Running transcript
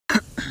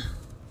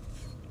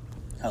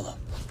Hello.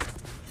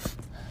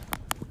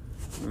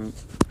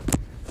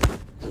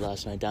 The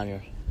last night down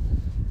here.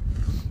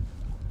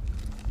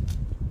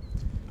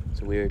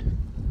 It's weird.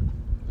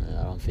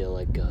 I don't feel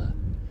like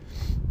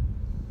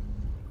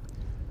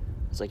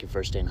it's like your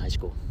first day in high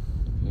school.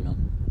 You know,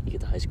 you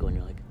get to high school and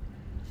you're like,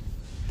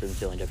 it doesn't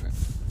feel any different.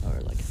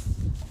 Or like,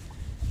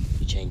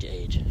 you change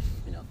age.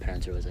 You know,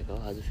 parents are always like, oh,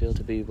 how's it feel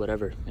to be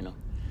whatever? You know,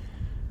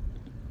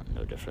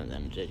 no different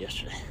than it did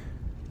yesterday.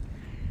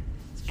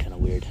 It's kind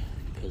of weird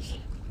because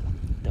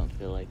I don't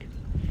feel like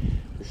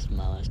this is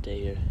my last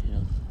day here, you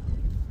know.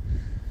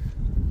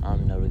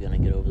 I'm never gonna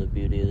get over the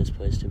beauty of this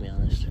place, to be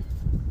honest.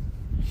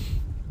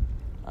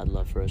 I'd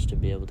love for us to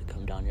be able to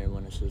come down here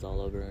when this is all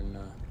over and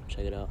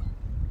check it out.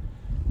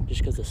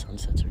 Just because the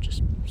sunsets are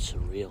just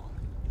surreal.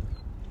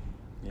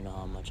 You know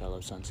how much I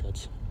love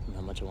sunsets and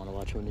how much I want to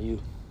watch one to you.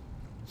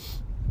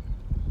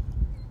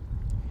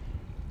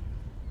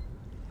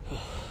 I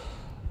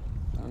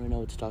don't even know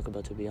what to talk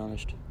about, to be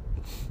honest.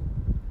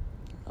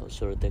 I was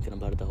sort of thinking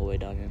about it the whole way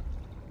down here.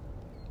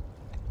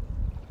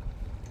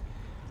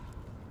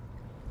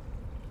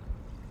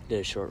 Did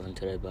a short run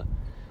today, but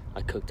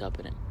I cooked up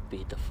and it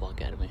beat the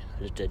fuck out of me.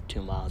 I just did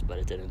 2 miles, but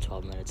it did in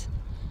 12 minutes.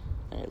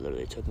 And it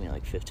literally took me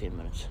like 15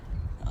 minutes.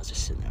 I was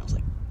just sitting there, I was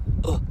like,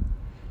 ugh.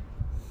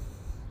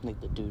 Like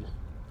the dude,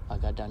 I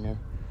got down there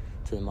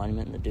to the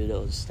monument, and the dude that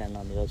was standing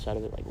on the other side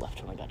of it, like,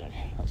 left when I got down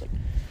here. I was like,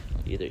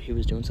 either he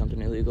was doing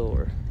something illegal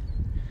or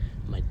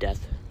my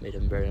death made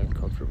him very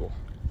uncomfortable.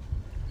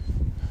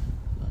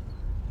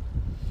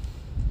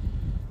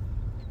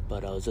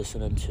 But I was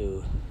listening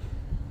to,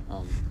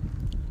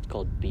 it's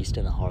called Beast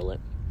and the Harlot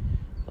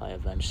by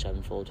Avenged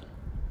Sevenfold.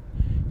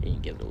 You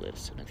can give it a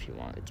listen if you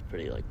want. It's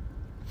pretty, like,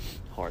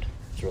 hard.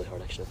 It's really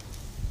hard, actually.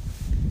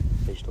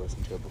 I used to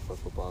listen to it before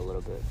football a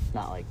little bit.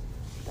 Not like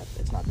that.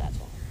 It's not that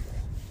song.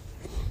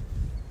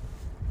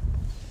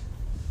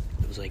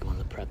 It was like one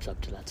of the preps up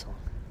to that song.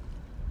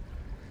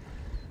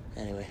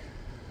 Anyway,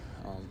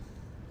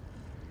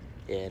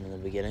 yeah, and in the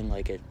beginning,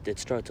 like, it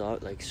starts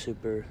out like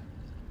super,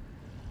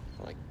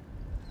 like,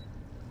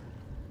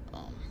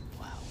 wow.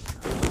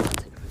 I'll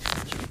take a picture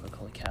of this real quick.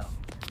 Holy cow!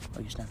 Oh,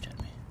 you Snapchat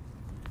me.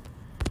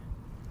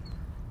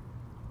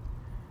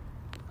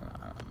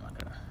 I'm not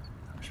gonna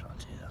respond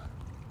to you though.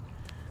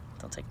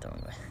 Don't take that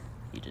away.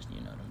 You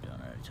know what I'm doing.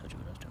 I already told you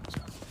what I was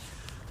doing. So.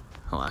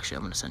 Oh, actually,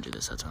 I'm gonna send you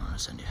this. That's what I'm gonna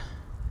send you.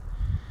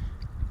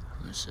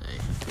 I'm gonna say,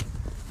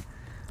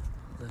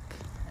 look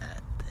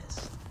at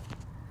this.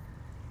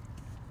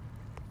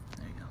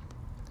 There you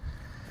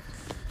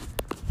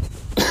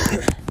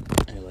go.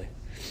 Anyway,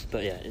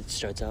 but yeah, it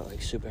starts out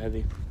like super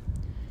heavy,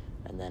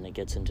 and then it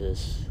gets into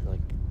this, like,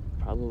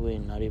 probably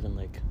not even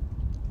like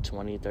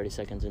 20-30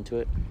 seconds into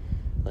it,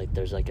 like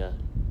there's like a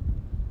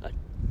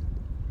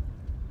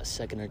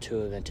second or two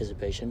of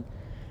anticipation,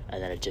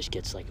 and then it just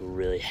gets like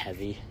really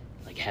heavy,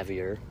 like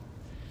heavier,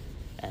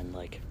 and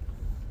like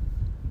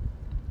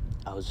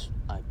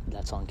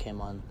that song came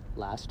on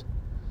last,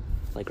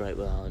 like right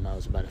when I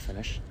was about to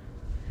finish,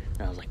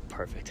 and I was like,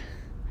 perfect.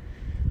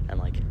 And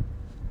like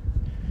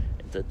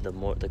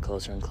the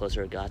closer and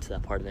closer it got to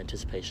that part of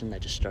anticipation,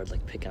 that just started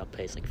like picking up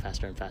pace, like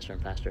faster and faster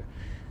and faster,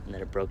 and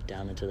then it broke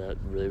down into the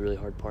really, really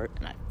hard part,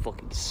 and I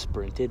fucking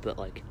sprinted. But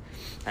like,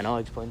 I know I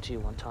explained to you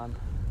one time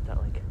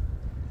that like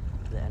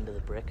the end of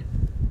the brick,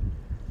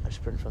 I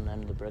sprint from the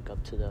end of the brick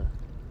up to the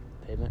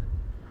pavement,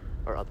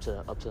 or up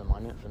to the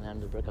monument, from the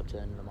end of the brick up to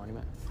the end of the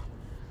monument.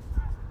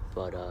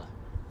 But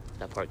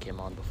that part came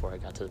on before I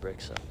got to the brick,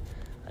 so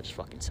I just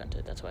fucking sent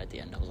it. That's why at the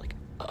end I was like,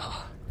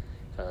 ugh,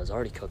 I was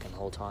already cooking the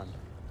whole time.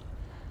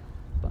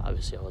 But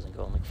obviously I wasn't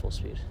going like full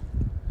speed,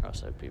 or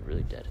else I'd be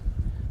really dead.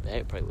 But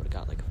I probably would have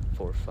got like a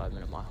 4 or 5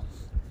 minute mile.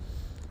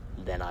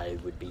 Then I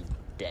would be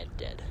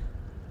dead.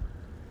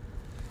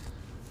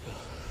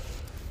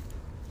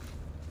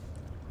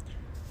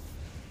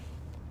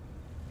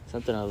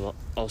 Something I've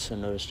also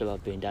noticed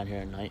about being down here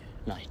at night,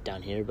 not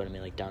down here, but I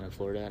mean like down in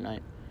Florida at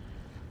night,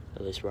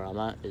 at least where I'm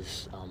at,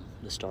 is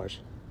the stars.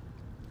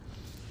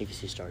 You can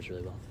see stars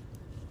really well.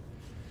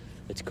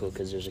 It's cool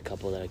because there's a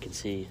couple that I can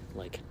see,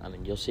 like, I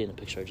mean, you'll see in the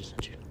picture I just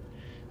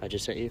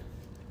sent you.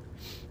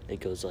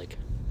 It goes like,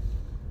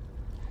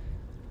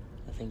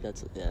 I think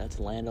that's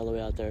land all the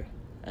way out there,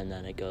 and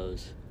then it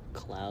goes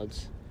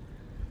clouds,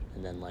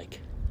 and then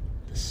like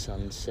the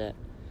sunset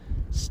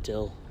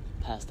still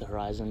past the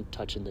horizon,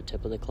 touching the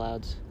tip of the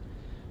clouds,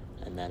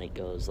 and then it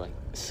goes like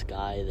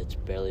sky that's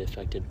barely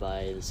affected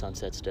by the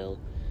sunset still,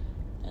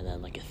 and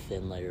then like a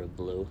thin layer of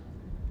blue.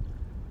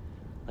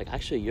 Like,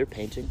 actually, your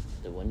painting,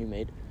 the one you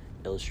made,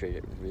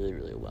 illustrated really,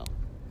 really well.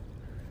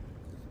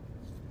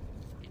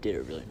 You did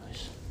it really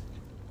nice.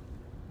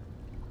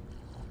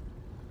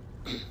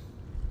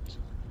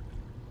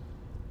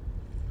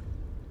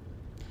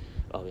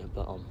 Oh yeah,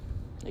 but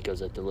it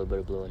goes like the little bit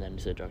of blue and then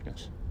into the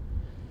darkness,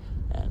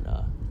 and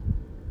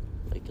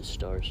like the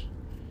stars.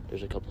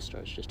 There's a couple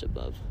stars just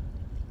above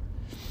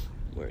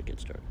where it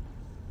gets dark.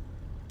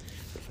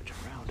 But if I turn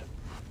around,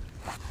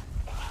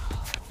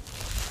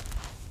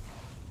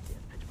 yeah,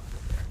 pitch black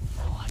up there.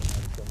 Oh, I can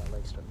already feel my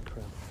legs starting to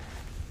cramp.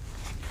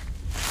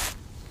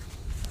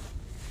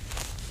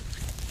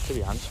 to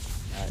be honest,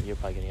 you're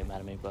probably gonna get mad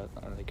at me, but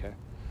I don't really care.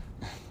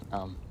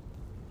 I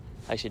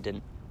actually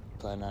didn't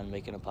plan on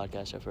making a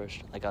podcast at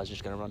first. Like, I was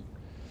just gonna run.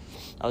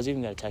 I was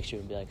even gonna text you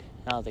and be like,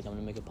 I don't think I'm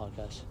gonna make a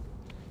podcast.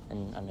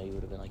 And I know you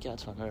would have been like, yeah,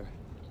 it's fine, whatever.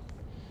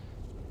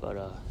 But,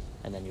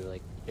 and then you were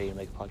like, are you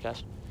gonna make a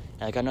podcast?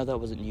 And, like, I know that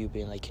wasn't you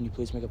being like, can you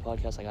please make a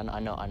podcast? Like, I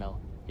know.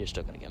 You're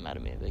still gonna get mad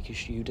at me. Like,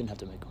 you didn't have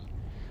to make one.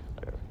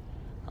 Whatever.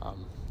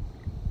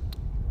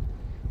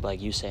 But,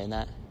 like, you saying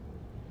that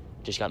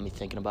just got me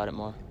thinking about it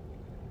more.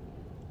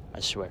 I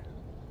swear.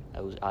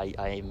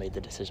 I made the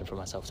decision for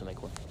myself to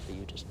make one. But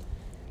you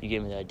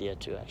gave me the idea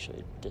to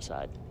actually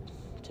decide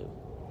to.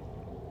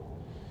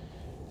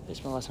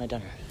 It's my last night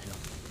down here,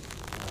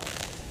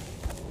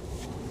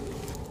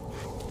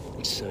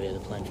 So, yeah, the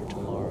plan for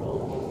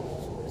tomorrow...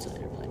 It's an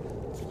airplane.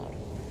 It's loud.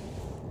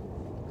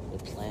 The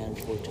plan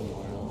for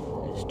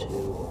tomorrow is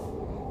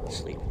to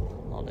sleep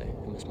all day.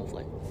 I miss my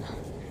flight.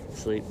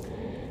 Sleep.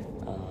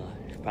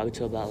 Probably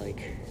till about,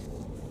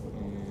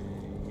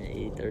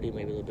 8:30,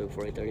 maybe a little bit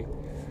before 8:30.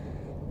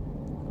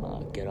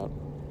 Get up.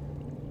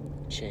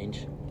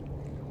 Change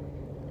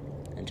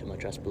into my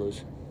dress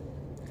blues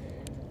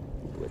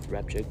with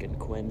Repchick and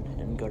Quinn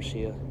and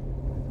Garcia,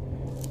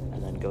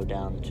 and then go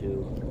down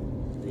to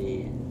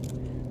the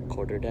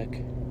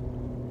quarterdeck.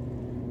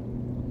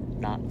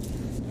 Not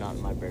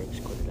my barracks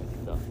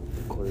quarterdeck, the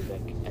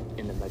quarterdeck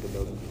in the mega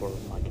building for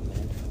my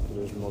command.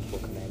 There's multiple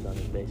commands on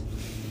this base.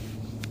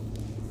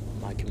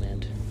 My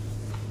command,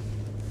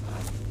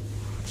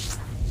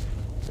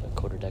 the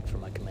quarterdeck for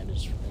my command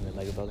is in the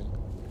mega building.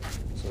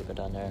 So we'll go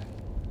down there,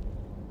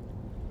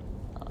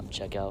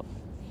 check out,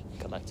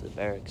 come back to the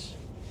barracks,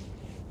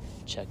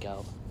 check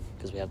out,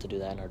 because we have to do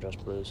that in our dress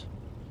blues.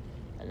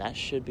 And that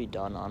should be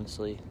done,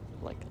 honestly,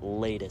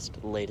 latest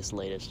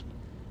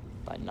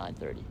by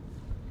 9:30.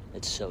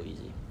 It's so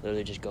easy.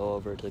 Literally just go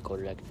over to the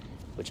quarterdeck,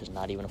 which is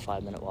not even a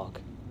 5-minute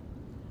walk.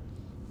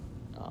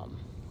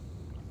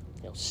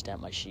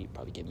 Stamp my sheet,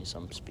 probably give me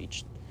some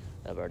speech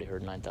that I've already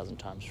heard 9,000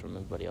 times from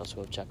everybody else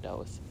who I've checked out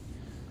with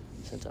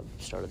since I've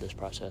started this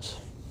process.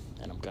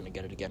 And I'm going to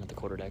get it again at the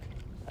quarterdeck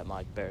at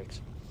my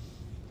barracks.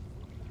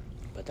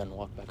 But then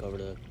walk back over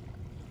to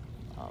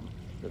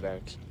the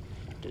barracks,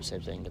 do the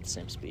same thing, get the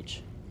same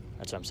speech.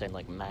 That's what I'm saying,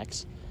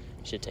 max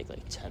should take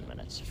 10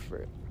 minutes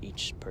for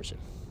each person.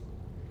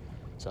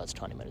 So that's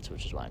 20 minutes,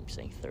 which is why I'm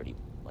saying 30,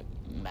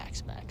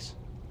 max.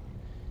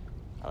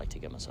 I like to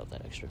give myself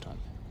that extra time.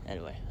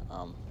 Anyway,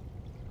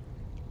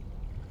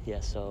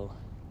 so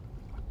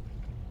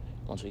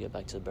once we get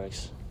back to the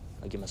barracks,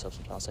 I'll give myself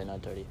some time, I'll say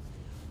 9:30.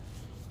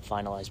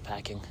 Finalize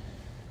packing,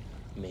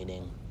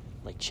 meaning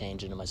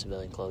change into my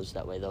civilian clothes,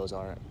 that way those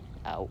aren't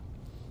out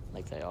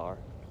like they are.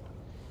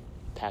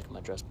 Pack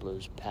my dress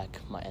blues, pack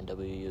my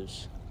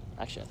NWUs.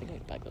 Actually, I think I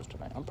can pack those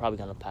tonight. I'm probably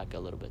going to pack a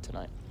little bit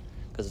tonight,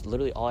 because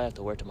literally all I have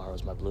to wear tomorrow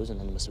is my blues and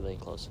then my civilian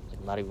clothes.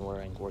 I'm not even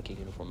wearing working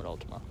uniform at all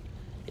tomorrow.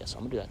 Yeah, so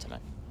I'm going to do that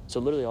tonight. So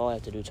literally all I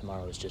have to do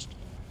tomorrow is just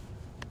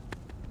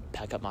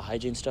pack up my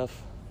hygiene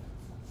stuff,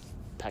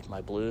 pack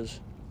my blues,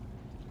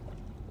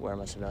 wear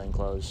my civilian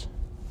clothes,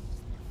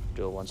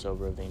 do a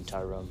once-over of the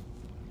entire room,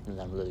 and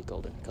then I'm really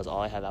golden. Because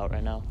all I have out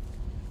right now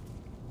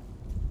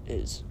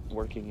is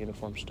working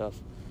uniform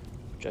stuff,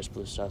 dress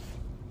blue stuff,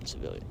 and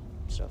civilian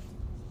stuff.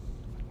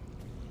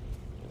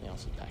 Everything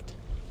else is packed.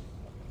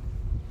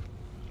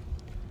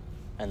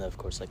 And then, of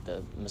course,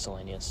 the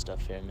miscellaneous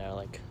stuff here and there,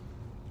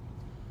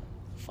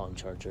 phone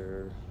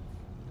charger.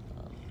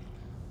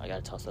 I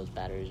gotta toss those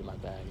batteries in my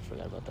bag. I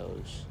forgot about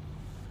those.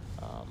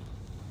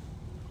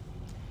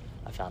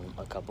 I found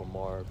a couple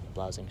more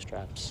blousing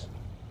straps.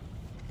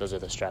 Those are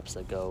the straps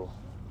that go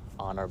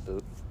on our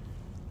boot.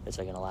 It's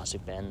an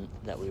elastic band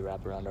that we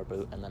wrap around our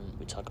boot, and then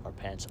we tuck our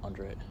pants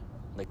under it,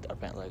 our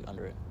pant leg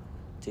under it,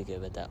 to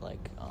give it that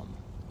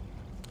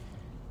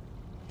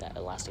that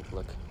elastic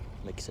look.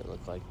 Makes it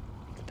look like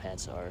the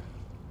pants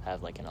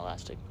have an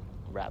elastic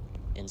wrap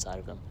inside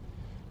of them.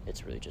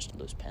 It's really just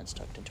loose pants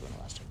tucked into an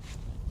elastic.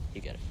 You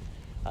get it.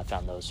 I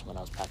found those when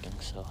I was packing,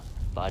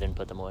 but I didn't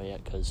put them away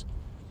yet, because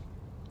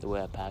the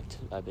way I packed,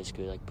 I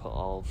basically put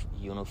all of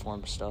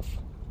uniform stuff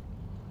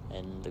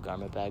in the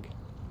garment bag.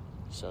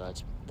 So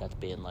that's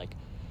being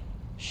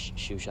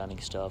shoe shining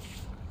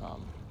stuff,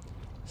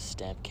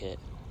 stamp kit,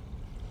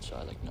 so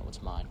I know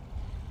what's mine.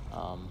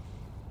 I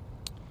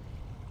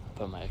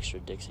put my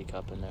extra Dixie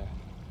cup in there.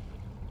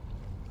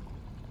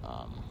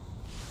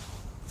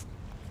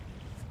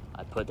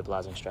 I put the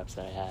blousing straps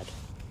that I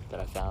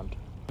found,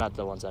 not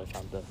the ones that I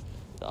found, the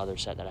other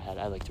set that I had.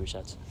 I had 3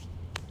 sets.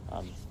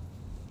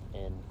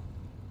 In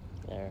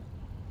there,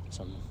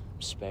 some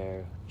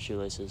spare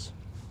shoelaces,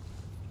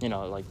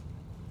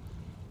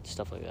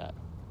 stuff like that.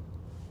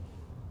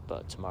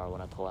 But tomorrow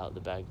when I pull out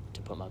the bag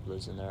to put my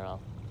blues in there,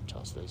 I'll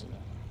toss those in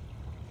there.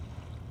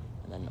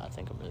 And then I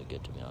think I'm really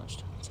good, to be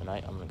honest.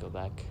 Tonight I'm going to go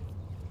back.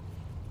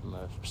 I'm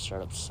going to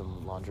start up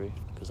some laundry,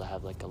 because I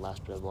have a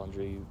last bit of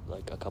laundry,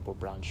 a couple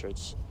brown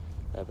shirts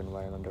that I've been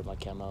wearing under my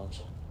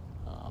camos.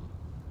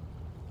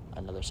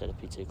 Another set of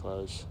PT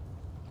clothes.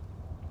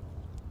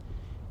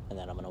 And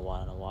then I'm going to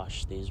want to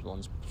wash these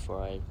ones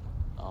before I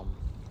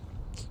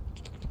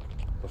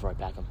before I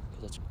pack them,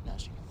 because that's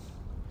nasty.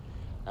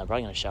 I'm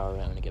probably going to shower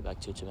right when I get back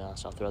too, to be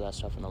honest. I'll throw that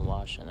stuff in the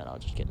wash, and then I'll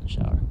just get in the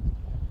shower.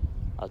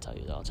 I'll tell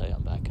you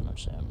I'm back, and I'll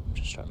say I'm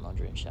just starting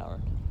laundry and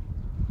showering.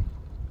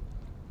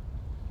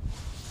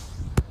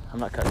 I'm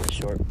not cutting it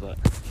short, but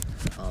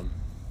I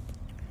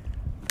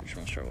just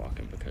want to start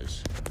walking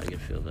because I can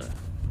feel the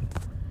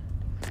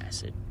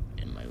acid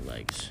in my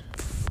legs.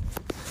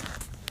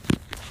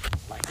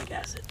 Lactic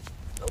acid.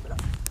 Open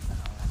up.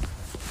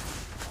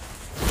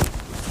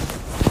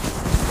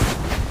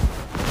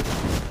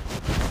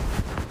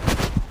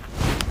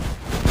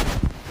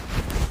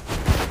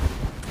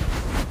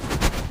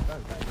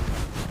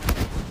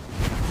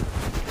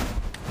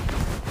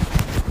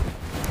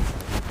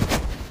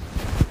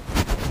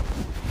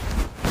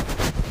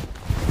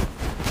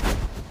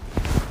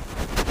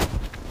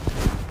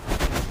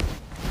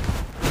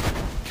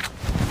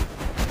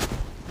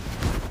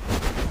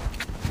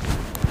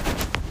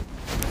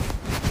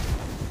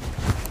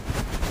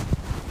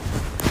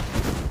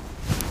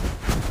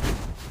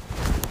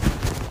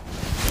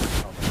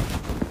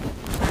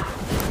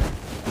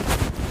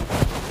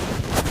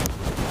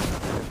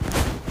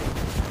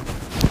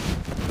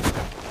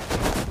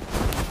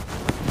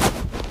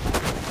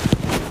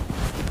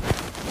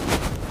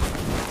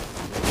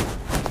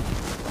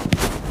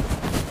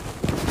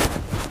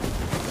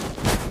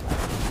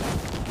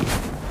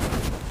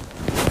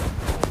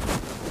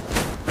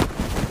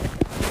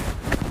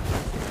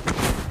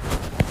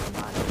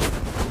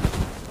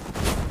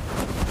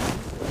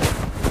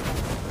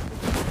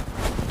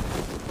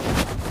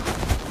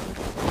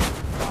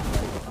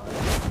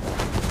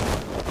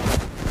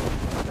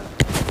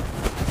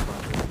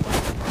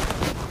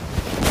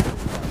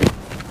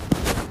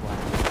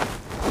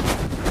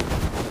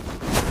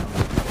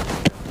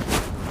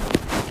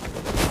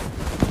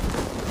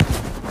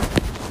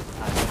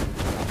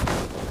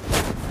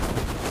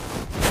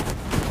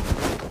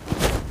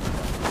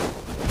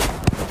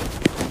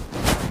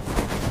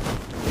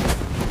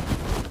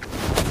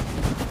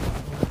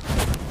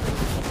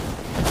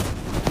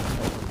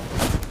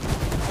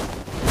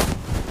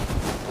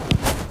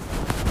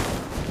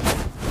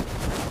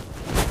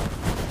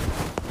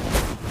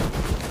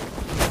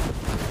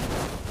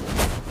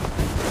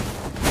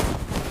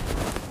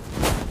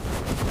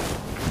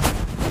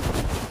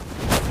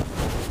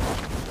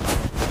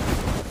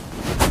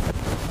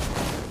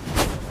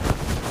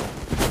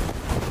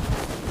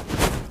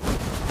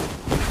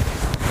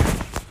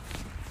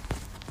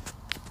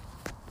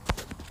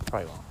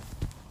 Probably won't,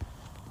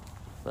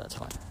 but that's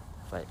fine.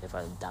 If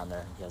I'm down there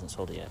and he hasn't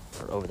sold it yet,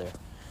 or over there,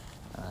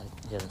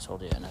 he hasn't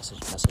sold it yet, and I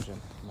message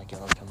him, I'm like, yo,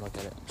 let me come look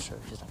at it. I'm sure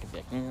he's not gonna be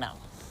like, no.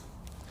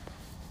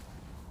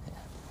 Yeah.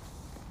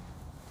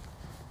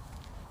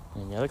 I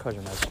mean, the other cars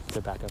are nice.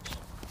 They're backups.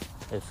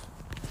 If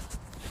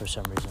for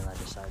some reason I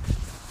decide.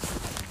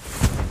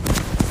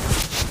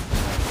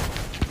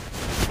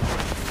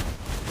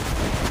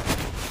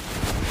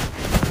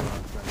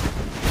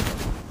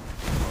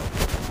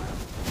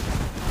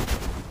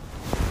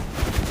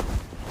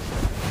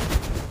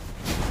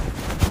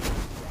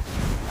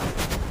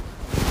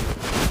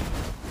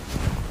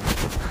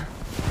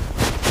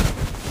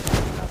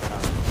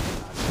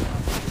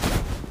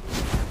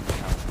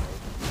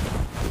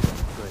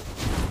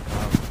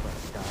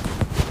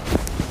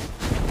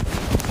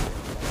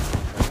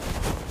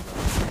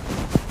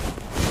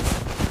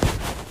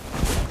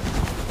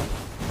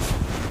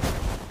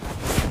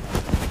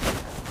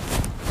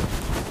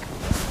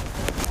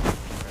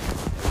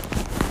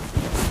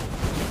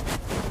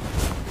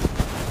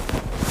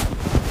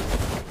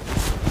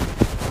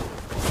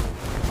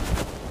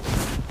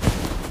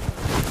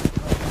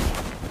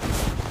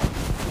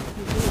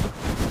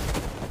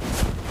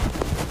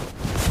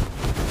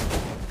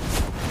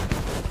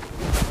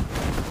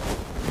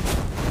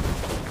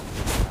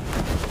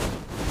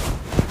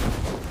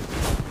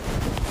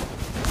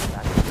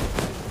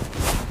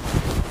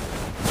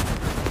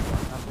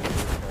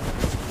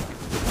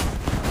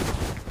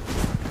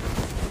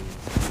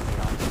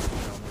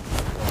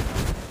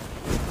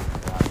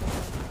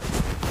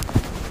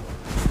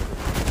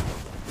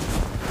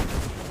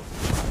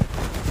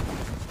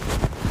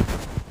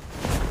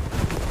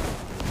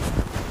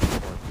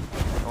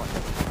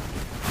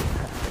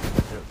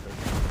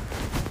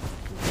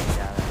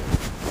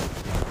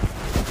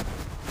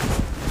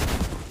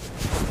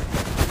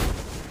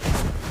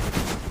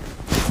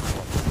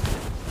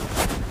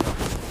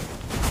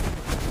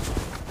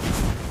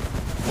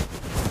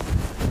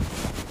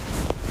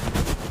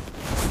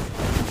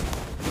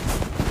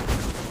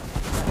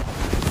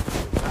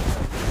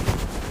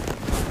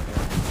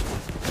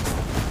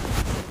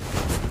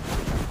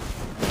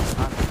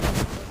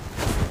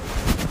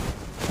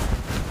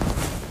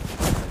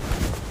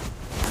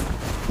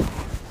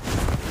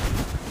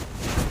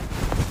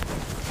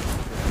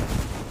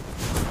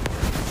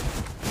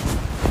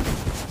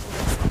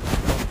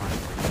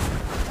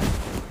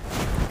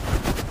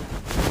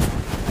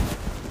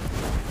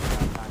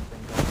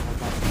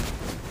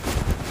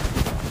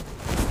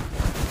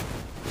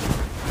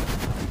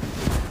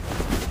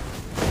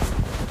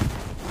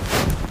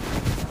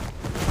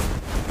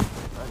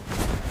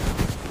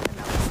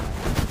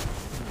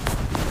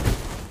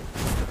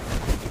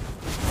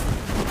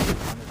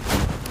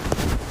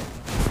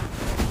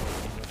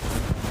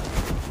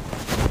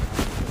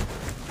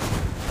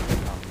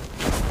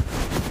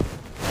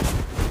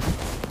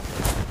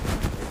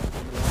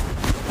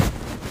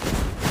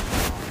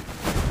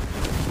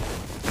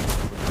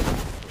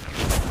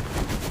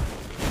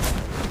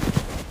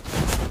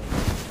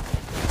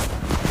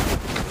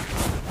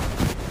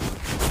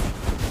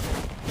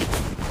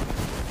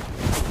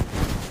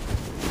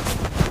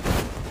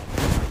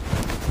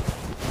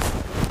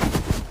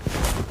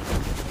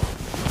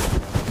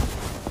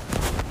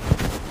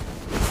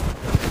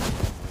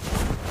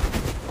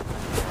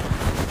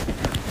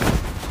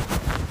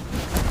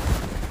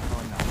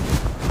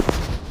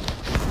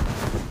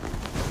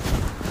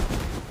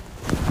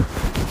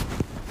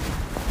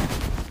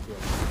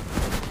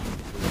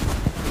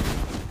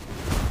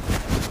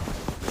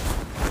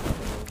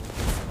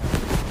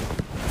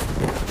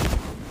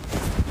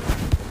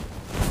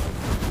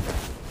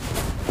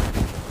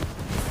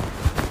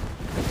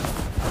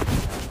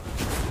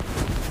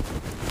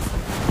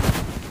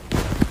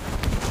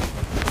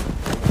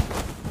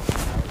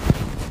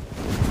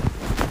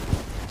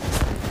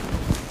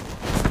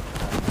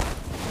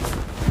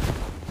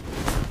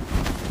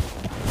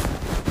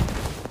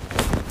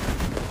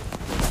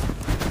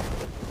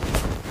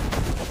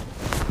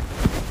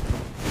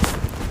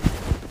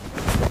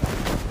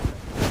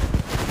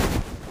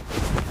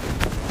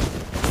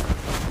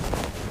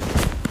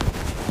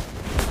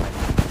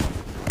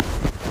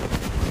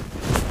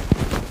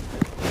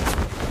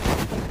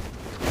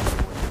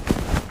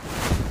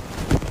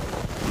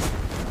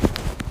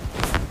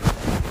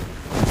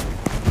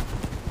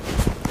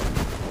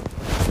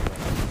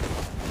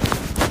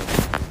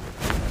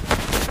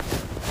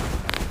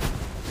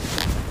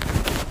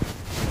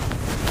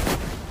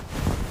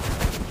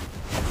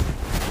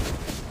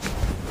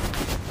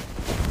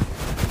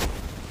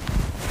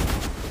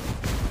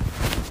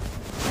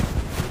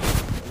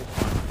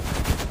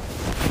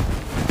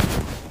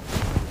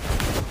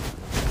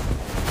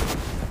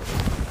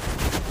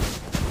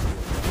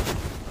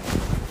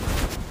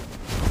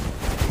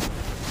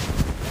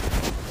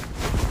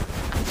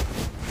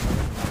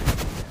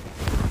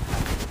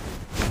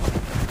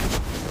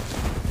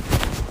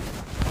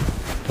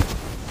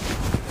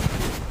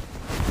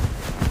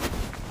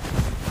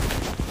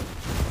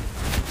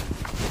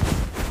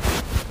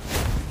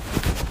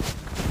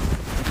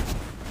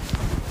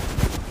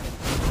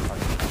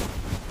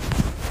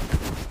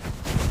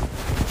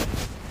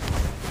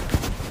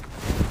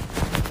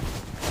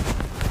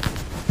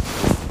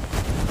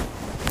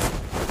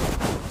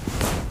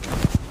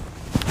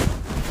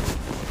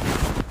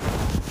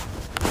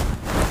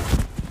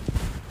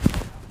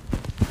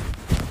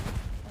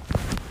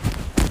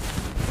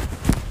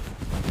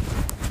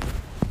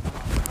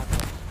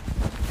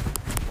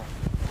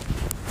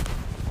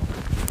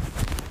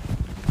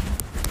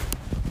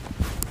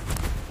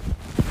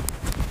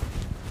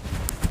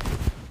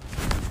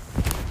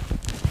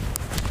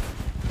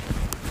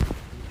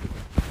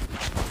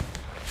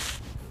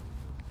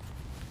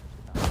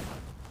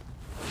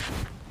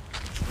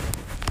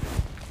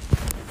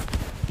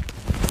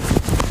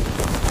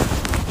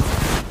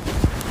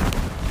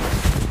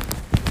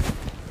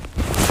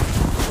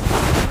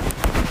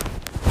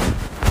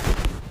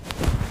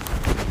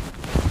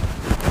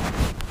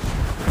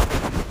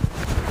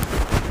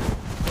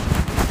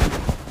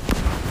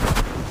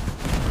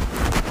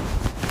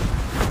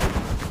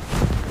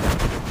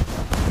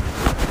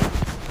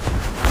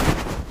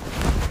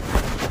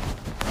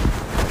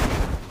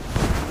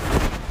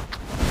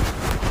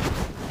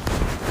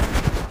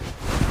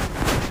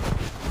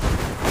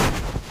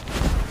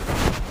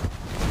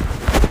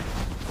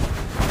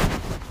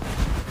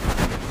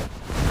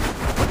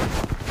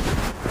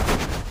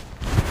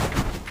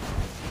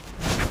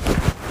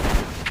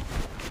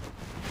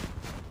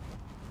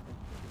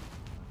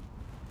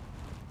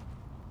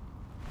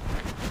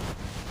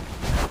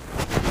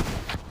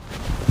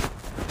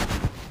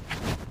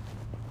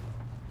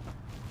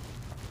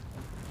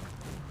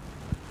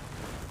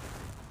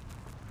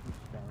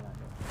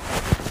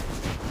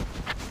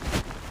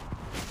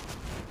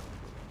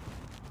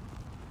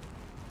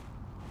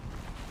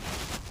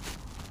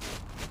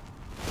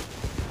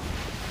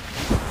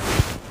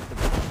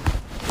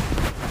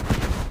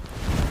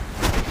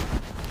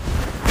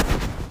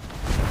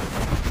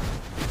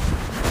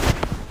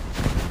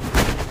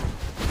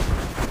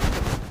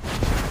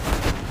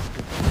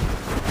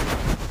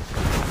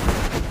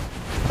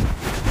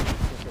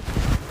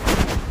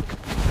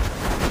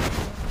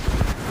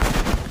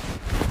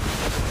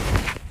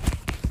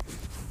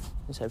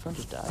 headphone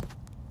just die?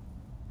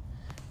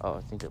 Oh,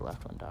 I think the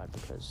left one died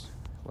because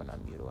when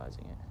I'm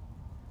utilizing it,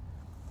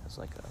 it's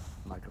like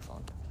a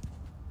microphone.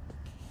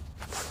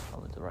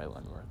 Only the right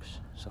one works.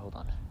 So hold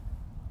on.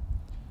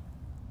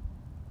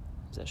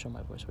 Does that show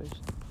my voice waves?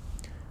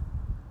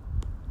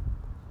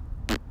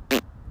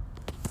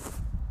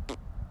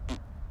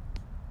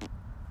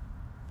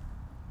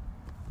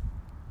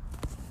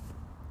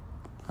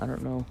 I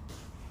don't know.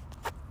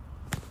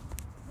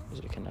 Is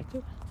it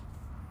connected?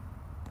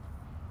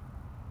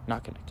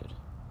 Not connected.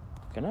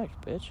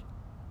 Connect, bitch.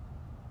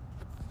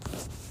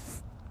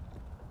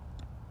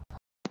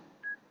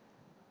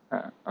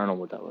 I don't know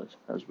what that was.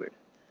 That was weird.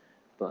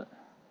 But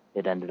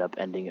it ended up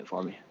ending it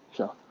for me.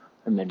 So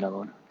I made another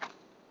one.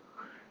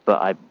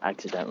 But I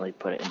accidentally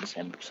put it in the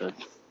same episode.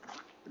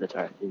 But that's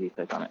alright. If you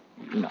click on it,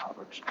 you know how it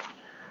works.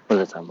 What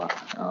was I talking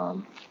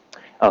about?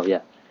 Oh,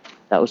 yeah.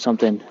 That was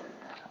something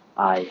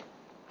I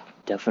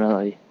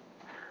definitely,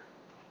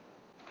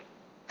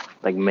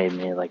 like, made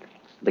me, like,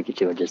 look at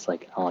you and just,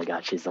 like, oh my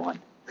god, she's the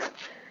one.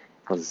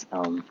 Was,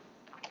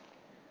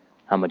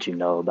 how much you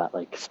know about,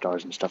 like,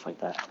 stars and stuff like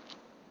that.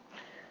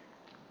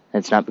 And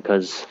it's not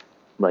because,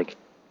 like,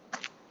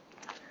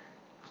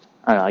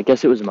 I don't know, I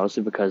guess it was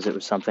mostly because it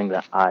was something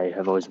that I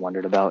have always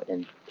wondered about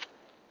and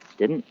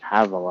didn't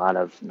have a lot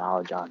of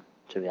knowledge on,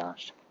 to be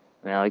honest.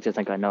 I mean, I like to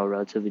think I know a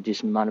relatively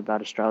decent amount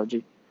about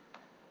astrology,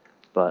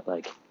 but,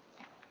 like,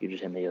 you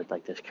just hit me with,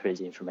 like, this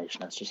crazy information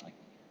that's just like,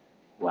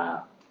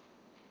 wow.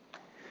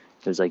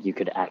 It was like you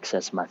could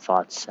access my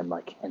thoughts and,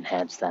 like,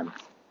 enhance them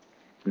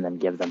and then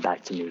give them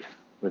back to me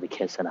with a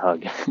kiss and a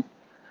hug.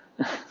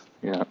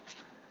 You know?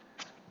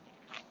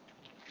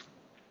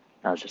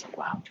 I was just like,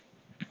 wow.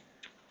 I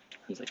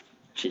was like,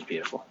 she's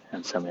beautiful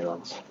on so many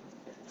levels.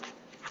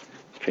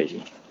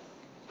 Crazy.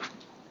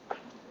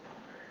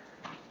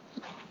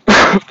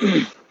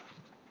 I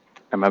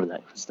remember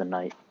that. It was the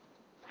night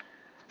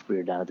we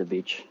were down at the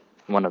beach.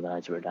 One of the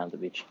nights we were down at the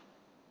beach.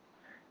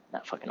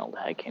 That fucking old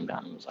hag came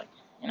down and was like,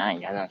 you know,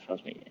 you guys aren't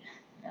supposed to be,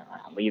 you know,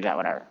 I'll leave that,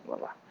 whatever, blah,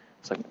 blah.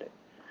 It's like, dude.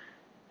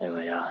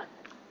 Anyway,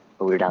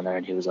 but we were down there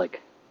and he was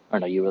like, or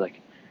no, you were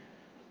like,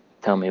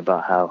 telling me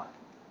about how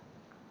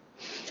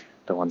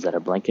the ones that are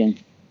blinking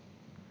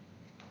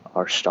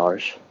are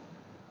stars,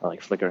 or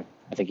like flickering.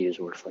 I think he used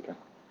the word flickering.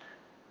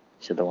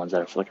 He said the ones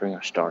that are flickering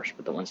are stars,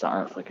 but the ones that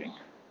aren't flickering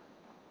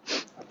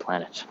are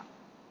planets.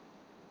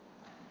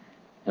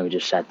 And we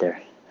just sat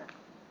there,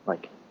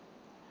 like,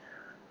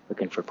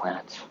 looking for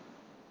planets.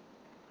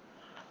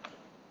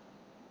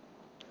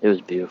 It was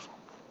beautiful.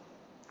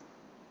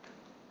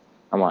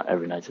 I want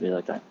every night to be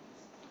like that.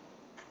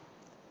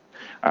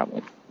 Alright,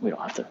 well, we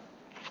don't have to.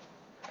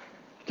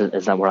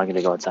 It's not, we're not going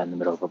to go outside in the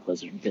middle of a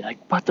blizzard and be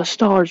like, but the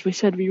stars, we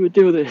said we would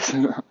do this.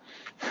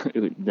 It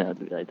would not have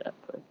to be like that,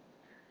 but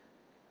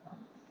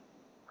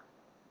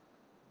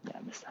yeah,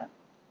 I missed that.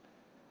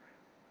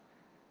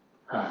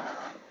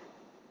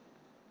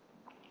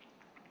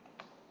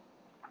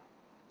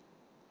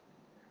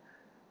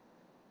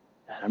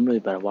 I'm really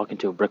about to walk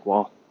into a brick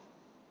wall.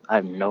 I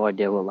have no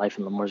idea what life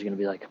in Lemoore is going to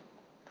be like. It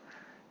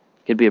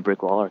could be a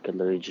brick wall, or it could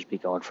literally just be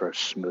going for a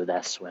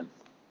smooth-ass swim.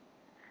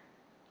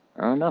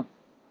 I don't know.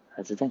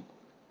 That's the thing.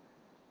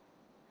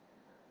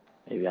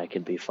 Maybe I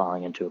could be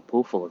falling into a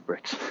pool full of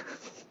bricks.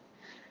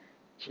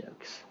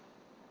 Jokes.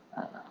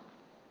 I don't know.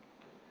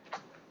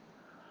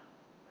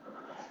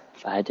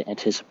 If I had to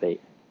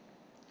anticipate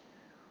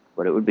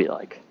what it would be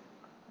like,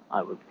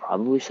 I would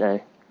probably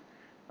say,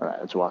 alright,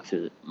 let's walk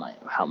through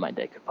how my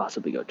day could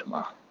possibly go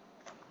tomorrow.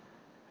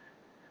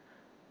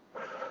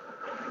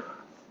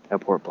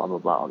 Airport, blah, blah,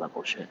 blah, all that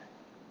bullshit.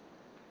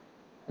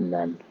 And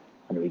then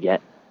when we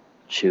get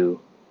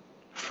to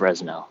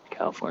Fresno,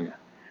 California,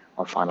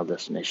 our final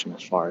destination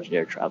as far as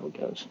air travel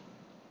goes,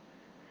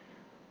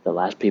 the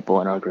last people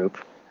in our group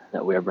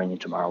that we are bringing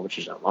tomorrow, which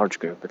is a large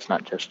group, it's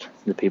not just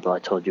the people I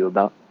told you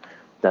about,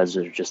 those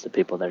are just the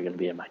people that are going to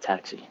be in my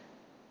taxi.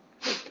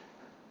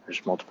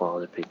 There's multiple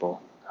other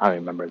people. I don't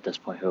remember at this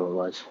point who it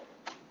was.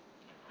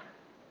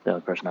 The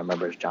only person I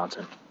remember is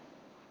Johnson.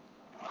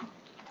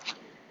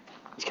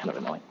 He's kind of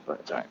annoying, but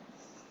it's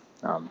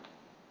alright.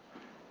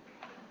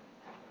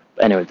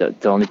 Anyway,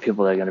 the only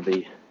people that are going to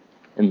be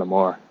in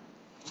Lemoore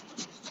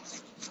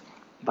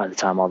by the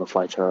time all the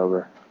flights are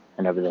over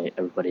and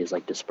everybody is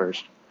like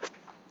dispersed,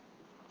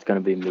 it's going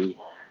to be me,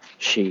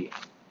 she,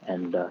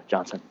 and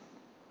Johnson.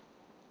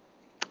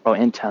 Oh,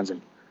 and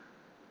Townsend.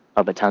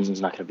 Oh, but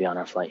Townsend's not going to be on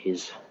our flight.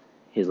 He's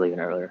leaving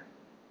earlier.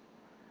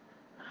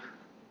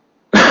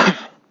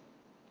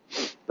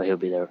 But he'll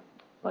be there,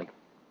 like,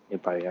 he'll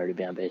probably already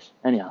be on base.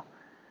 Anyhow,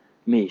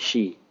 me,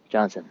 she,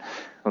 Johnson,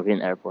 we'll be in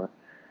the airport.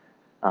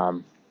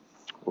 We'll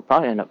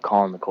probably end up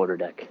calling the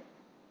quarterdeck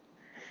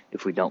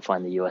if we don't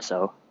find the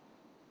USO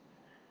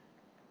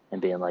and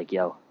being like,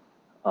 yo,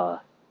 do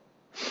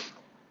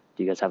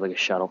you guys have like a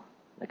shuttle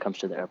that comes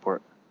to the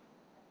airport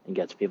and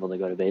gets people to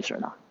go to base or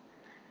not?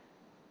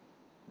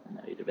 And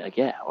they'll either be like,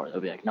 yeah, or they'll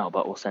be like, no,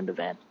 but we'll send a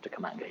van to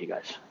come out and get you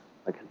guys,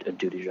 like a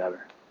duty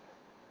driver.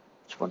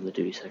 It's one of the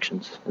duty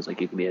sections. It's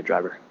like you can be a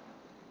driver.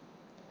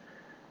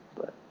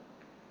 But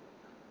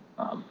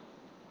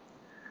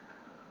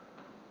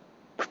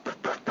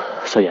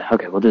So yeah,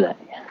 okay, we'll do that.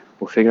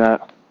 We'll figure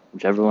out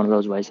whichever one of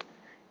those ways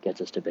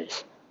gets us to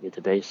base. Get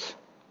to base,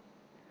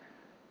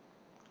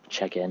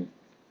 check in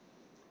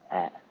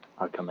at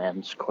our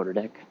command's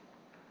quarterdeck,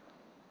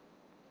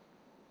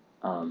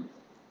 and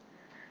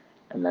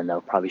then they'll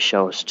probably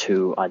show us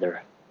to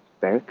either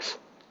barracks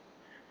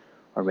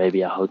or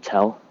maybe a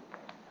hotel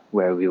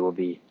where we will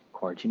be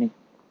quarantining.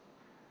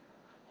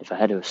 If I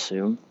had to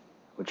assume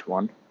which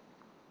one,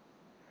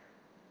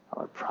 I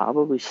would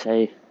probably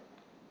say,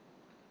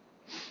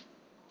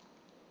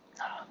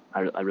 I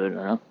really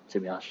don't know,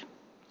 to be honest.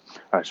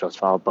 Alright, so let's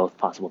follow both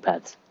possible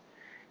paths.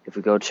 If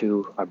we go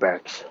to our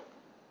barracks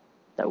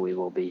that we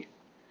will be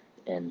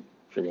in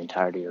for the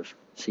entirety of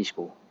C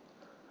school,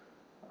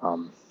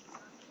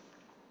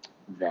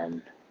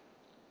 then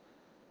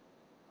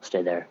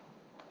stay there,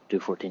 do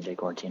 14-day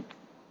quarantine,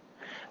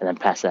 and then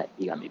past that,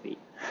 you got me beat.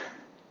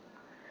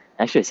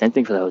 Actually, same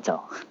thing for the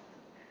hotel.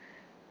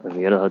 If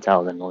we go to the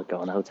hotel, then we'll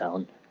go in the hotel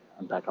and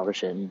unpack all our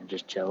shit and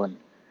just chill, and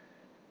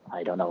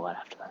I don't know what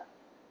after that.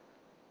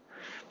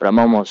 But I'm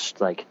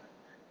almost like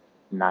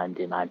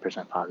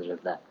 99%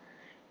 positive that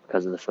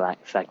because of the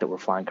fact that we're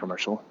flying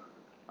commercial,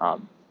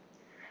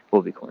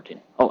 we'll be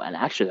quarantining. Oh, and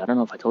actually, I don't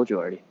know if I told you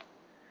already,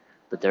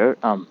 but they're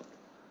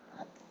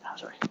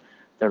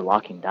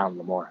locking down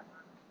Lemoore.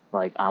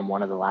 Like, I'm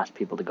one of the last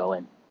people to go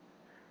in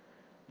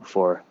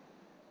before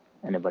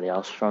anybody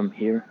else from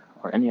here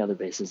or any other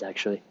bases,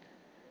 actually.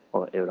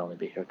 Well, it would only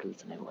be here because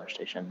it's a naval air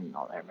station and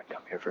all the airmen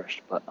come here first.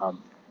 But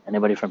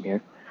anybody from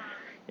here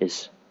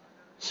is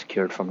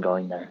secured from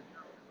going there,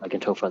 like,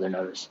 until further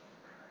notice,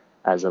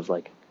 as of,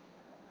 like,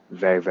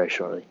 very, very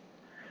shortly.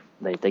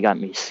 They got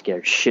me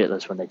scared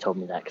shitless when they told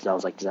me that, because I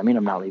was like, does that mean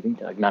I'm not leaving?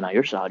 They're like, no,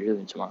 you're solid, you're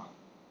leaving tomorrow.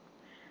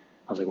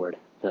 I was like, word.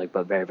 They're like,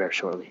 but very, very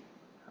shortly.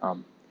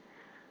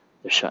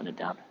 They're shutting it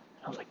down.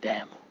 I was like,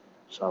 damn.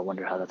 So I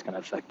wonder how that's going to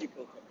affect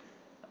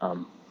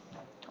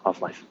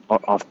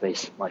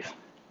off-base life.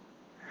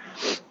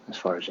 As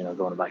far as,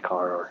 going by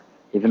car or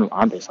even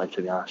on-base life,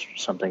 to be honest.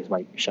 Some things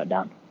might shut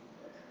down,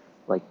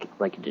 like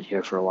it did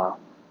here for a while.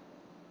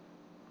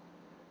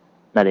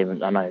 I'm not even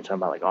talking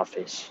about, like,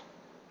 off-base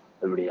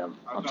liberty. I'm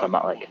talking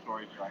about, like,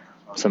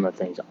 some of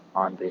the things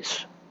on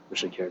base were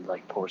secured,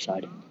 like port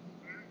side,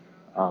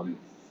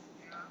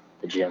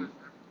 the gym,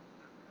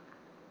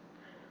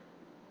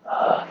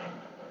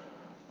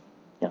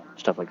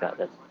 stuff like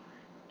that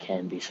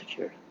can be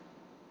secured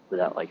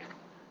without, like,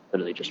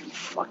 literally just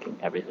fucking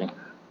everything.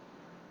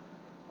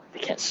 They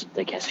can't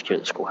secure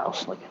the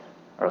schoolhouse, like,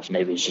 or else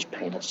Navy's just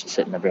paying us to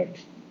sit in the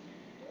barracks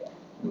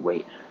and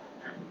wait.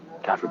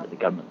 God forbid the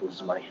government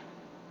loses money.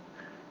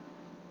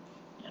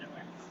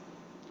 Anyway,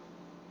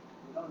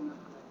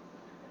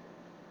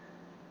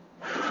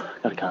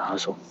 gotta kind of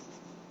hustle.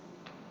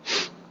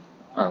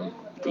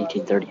 The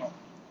 1830.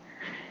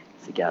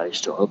 If the gallery's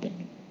still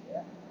open,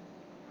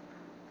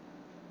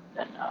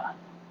 then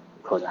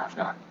close in half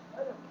an hour.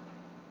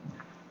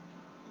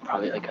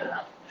 Probably like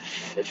a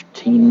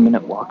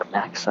 15-minute walk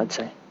max, I'd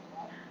say.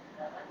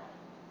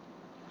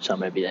 So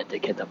maybe that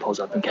kid that pulls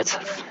up and gets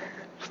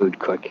food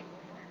quick.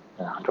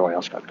 Don't worry,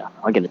 I'll scrub down.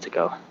 I'll get it to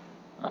go. I'm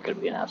not gonna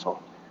be an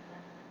asshole.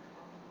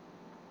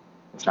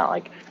 It's not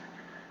like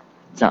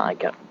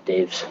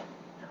Dave's,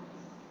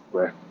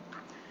 where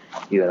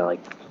you gotta,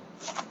 like,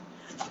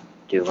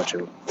 do a bunch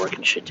of work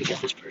and shit to get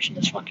this person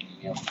this fucking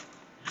meal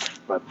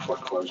right before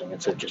closing.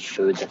 It's just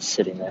food that's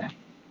sitting there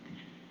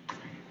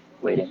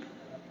waiting.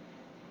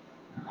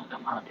 Oh,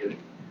 come on, dude. I'm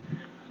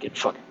getting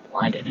fucking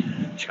blinded.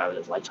 This guy with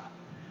his lights on.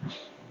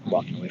 I'm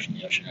walking away from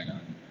the ocean right now.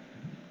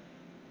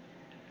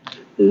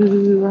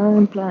 Ooh,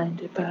 I'm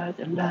blinded by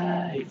the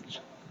lights.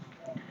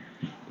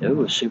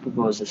 Yo, Super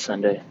Bowl is this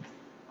Sunday.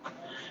 I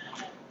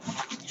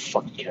don't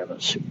fucking care about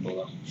the Super Bowl,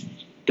 though.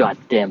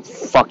 Goddamn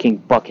fucking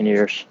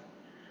Buccaneers.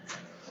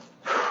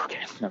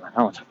 Okay, never mind. I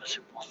don't want to talk about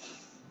Super Bowl.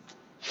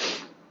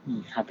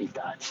 Happy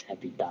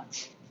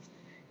dots.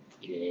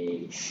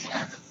 Yes.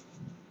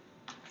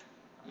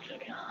 I'm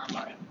joking. I'm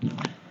alright.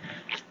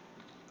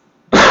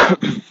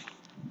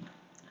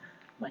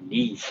 My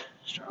knees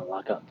starting to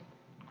lock up.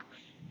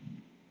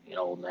 An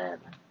old man.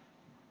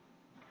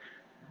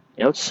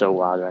 It's so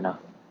wild right now.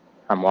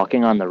 I'm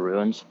walking on the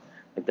ruins,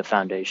 like the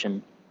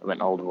foundation of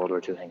an old World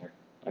War II hangar.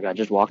 Like, I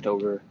just walked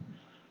over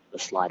the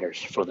sliders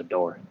for the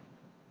door,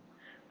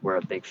 where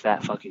a big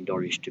fat fucking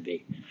door used to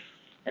be,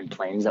 and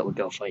planes that would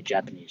go fight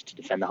Japanese to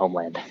defend the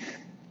homeland.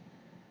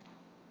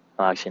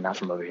 Well, actually, not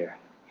from over here.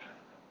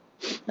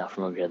 Not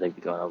from over here. They'd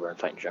be going over and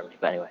fighting Germany.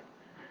 But anyway,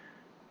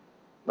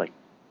 like,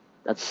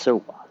 that's so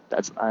wild.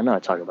 I know I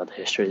talk about the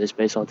history of this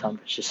base all the time,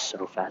 but it's just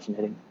so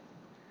fascinating.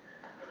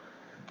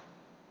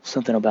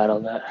 Something about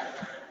all that.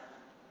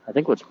 I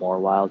think what's more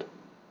wild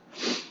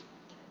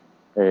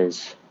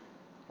is,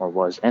 or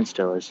was, and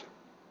still is,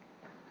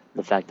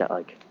 the fact that,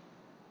 like,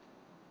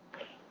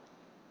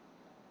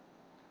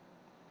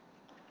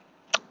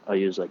 I'll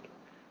use, like,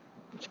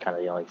 it's kind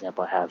of the only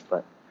example I have,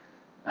 but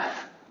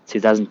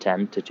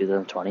 2010 to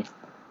 2020,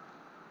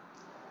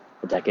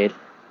 a decade,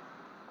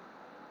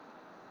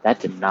 that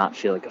did not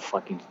feel like a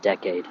fucking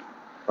decade.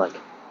 Like,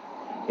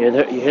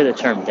 you hear the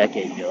term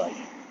decade, and you're like,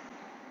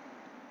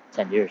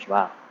 10 years,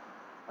 wow,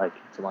 like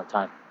it's a long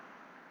time.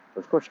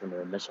 But of course, we're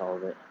gonna miss all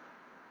of it.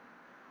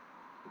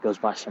 It goes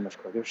by so much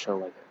quicker. So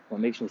like,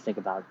 what makes me think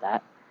about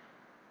that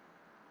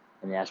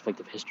and the aspect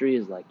of history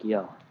is like,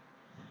 yo,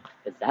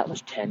 if that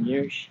was 10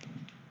 years,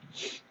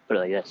 put it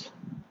like this: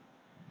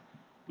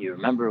 you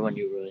remember when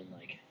you were in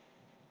like,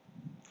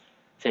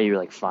 say you were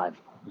like 5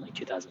 in like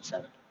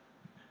 2007,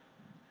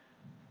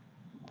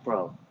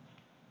 bro.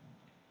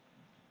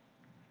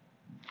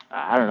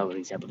 I don't know what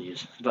example to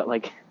use, but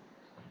like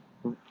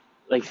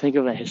think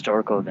of a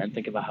historical event.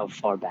 Think about how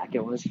far back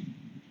it was.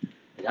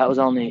 That was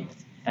only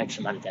X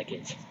amount of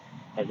decades.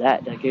 If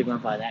that decade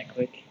went by that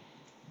quick,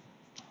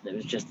 there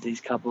was just these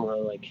couple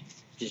of like,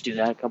 just do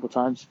that a couple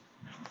times.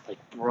 Like,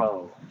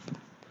 bro,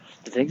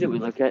 the things that we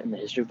look at in the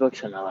history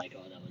books and are like,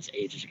 oh, that was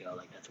ages ago.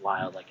 Like, that's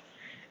wild. Like,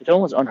 it's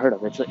almost unheard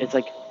of. It's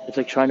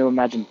like trying to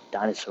imagine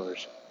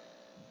dinosaurs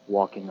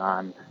walking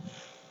on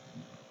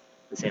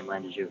the same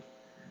land as you.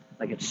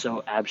 Like, it's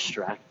so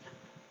abstract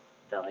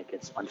that like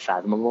it's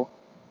unfathomable.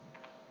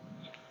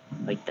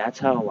 Like, that's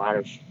how a lot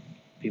of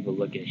people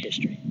look at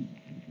history.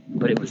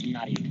 But it was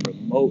not even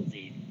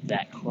remotely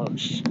that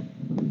close.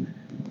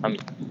 I mean,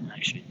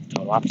 actually, the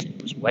total opposite.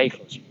 It was way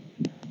closer.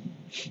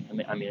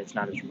 I mean, it's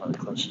not as remotely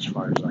close as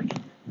far as like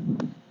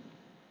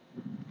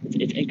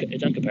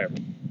it's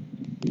uncomparable.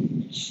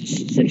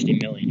 60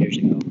 million years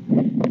ago,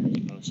 as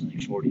opposed to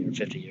like 40 or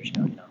 50 years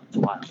ago. You know, it's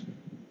wild.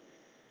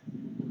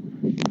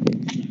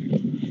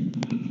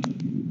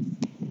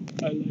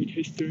 I like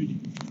history.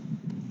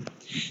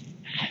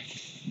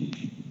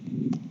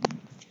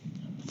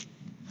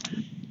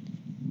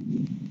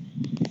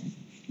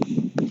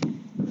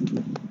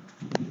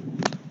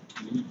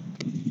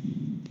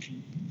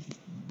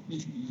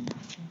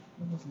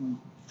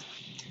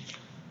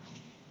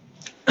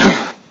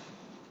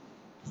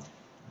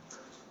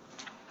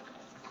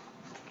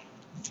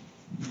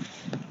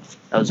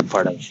 That was a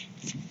part of.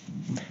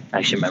 I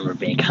actually remember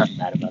being kind of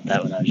mad about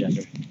that when I was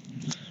younger.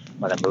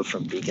 When I moved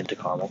from Beacon to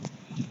Carmel,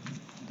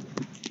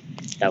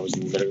 that was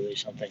literally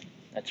something.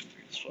 That's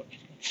weird as fuck.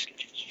 That's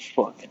sketchy as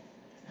fuck.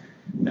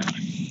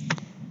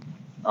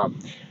 No.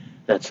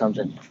 That's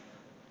something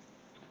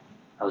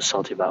I was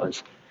salty about.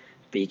 Was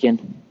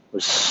Beacon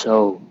is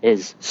so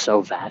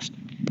vast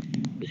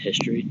with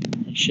history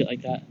and shit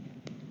like that.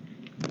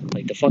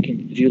 Like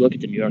if you look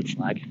at the New York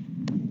flag,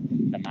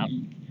 the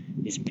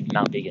mountain is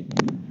Mount Beacon.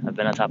 I've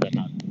been on top of that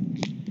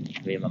mountain.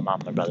 Me and my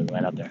mom and my brother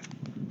went up there.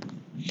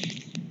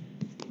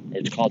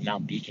 It's called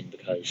Mount Beacon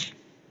because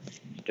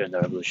during the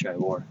Revolutionary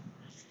War,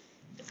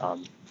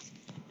 the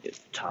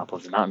top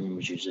of the mountain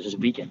was used as a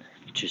beacon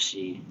to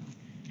see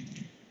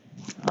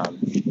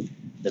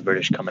the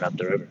British coming up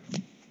the river.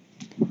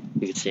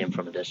 You could see them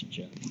from a distance,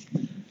 you know?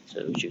 So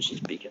it was used as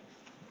a beacon.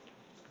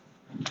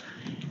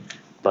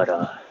 But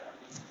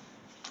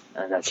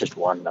and that's just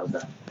one of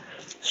the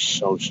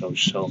so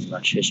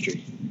much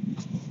history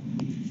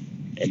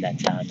in that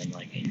town. And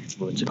like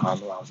moving to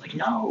Carmel, I was like,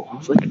 no. I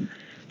was like,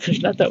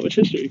 there's not that much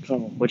history in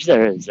Carmel. Which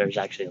there is. There's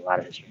actually a lot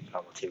of history in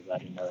Carmel too, but I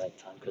didn't know that at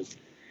the time because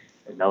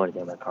I didn't know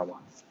anything about Carmel.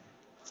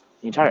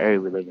 The entire area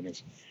we live in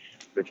is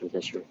rich with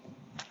history.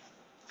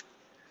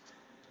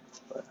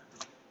 But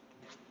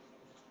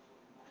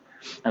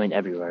I mean,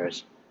 everywhere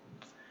is.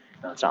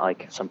 You know, it's not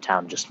like some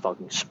town just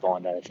fucking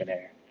spawned out of thin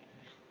air.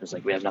 It's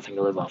like we have nothing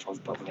to live off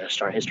of, but we're gonna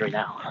start history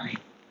now.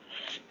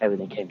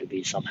 Everything came to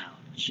be somehow.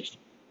 It's just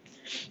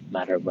a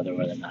matter of whether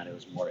or not it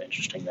was more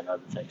interesting than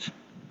other things.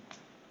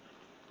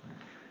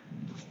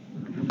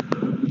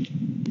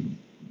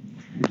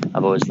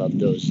 I've always loved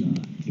those.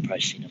 You've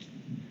probably seen them.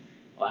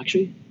 Well,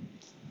 actually,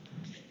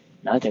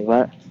 now I think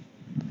about it,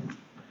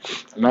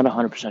 I'm not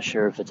 100%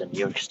 sure if it's a New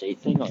York State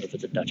thing or if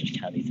it's a Dutchess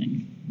County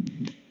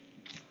thing.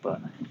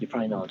 But you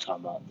probably know what I'm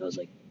talking about. Those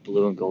like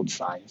blue and gold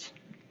signs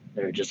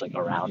that are just like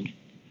around,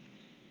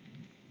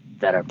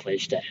 that are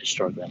placed at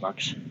historic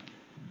landmarks.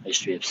 I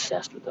used to be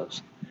obsessed with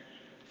those.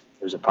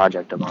 There was a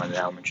project of mine in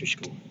elementary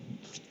school.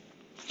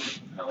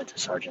 I went to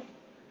Sargent.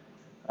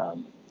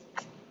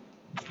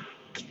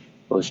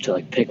 Was to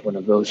like pick one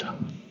of those,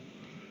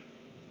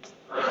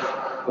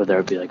 whether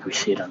it be like we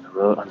see it on the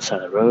road, on the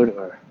side of the road,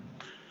 or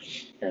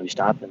and we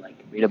stop and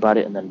like read about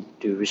it and then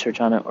do research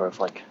on it, or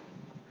if like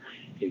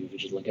maybe we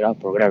just look it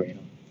up or whatever, you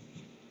know.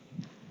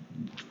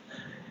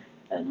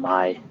 And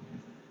my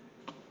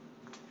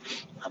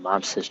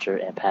mom's sister,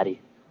 Aunt Patty,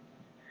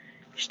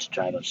 used to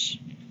drive us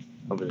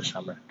over the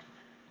summer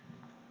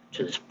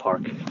to this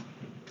park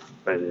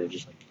where we would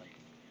just like play.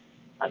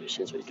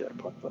 Obviously, that's what we do at a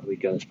park, but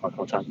we'd go to this park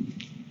all the time.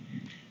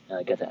 And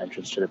like at the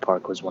entrance to the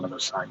park was one of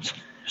those signs.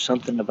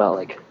 Something about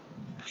like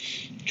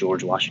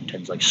George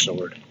Washington's like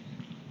sword.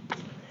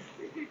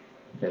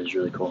 It was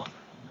really cool.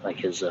 Like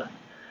his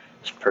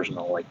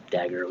personal like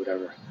dagger or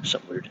whatever.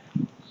 Something weird.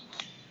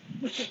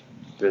 But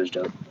it was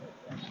dope.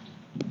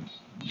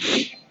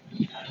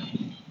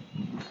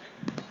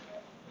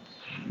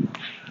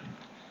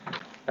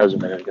 That was a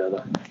minute ago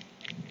though.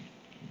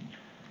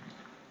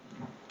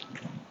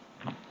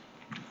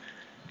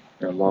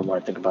 And the more and more I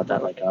think about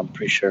that, like I'm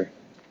pretty sure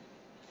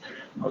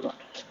I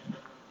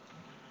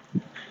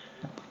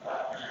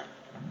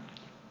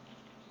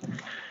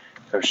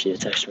Or she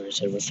texted me and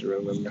said, "What's the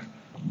room number?"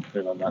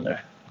 Because I'm not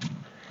there.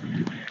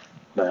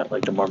 But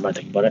like the more I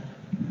think about it,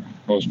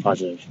 almost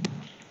positive.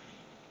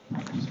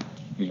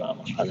 Not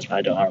almost positive.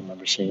 I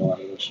remember seeing a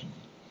lot of those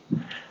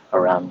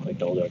around like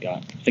the older I got.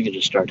 I think I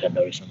just started to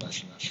notice them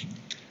less and less.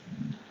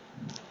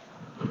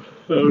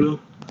 I don't know.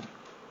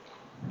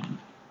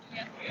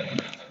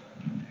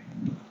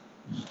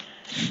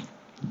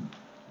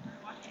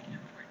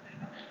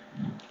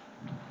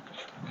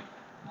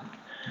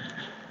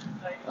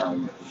 What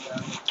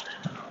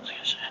was I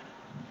gonna say?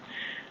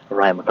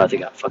 Ryan McCarthy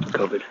got fucking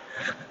COVID.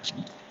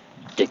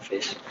 Dick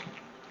face.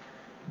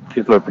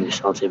 People are pretty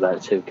salty about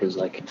it too, because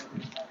like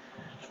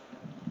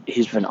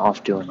he's been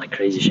off doing like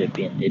crazy shit,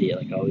 being an idiot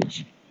like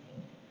always.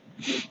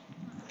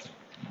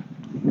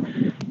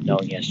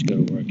 Knowing he has to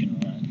go to work and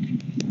all that,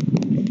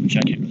 which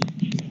I can't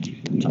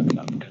really talk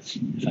about because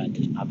if I had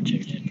this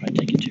opportunity, I'd probably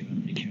take it too. I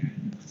don't really care.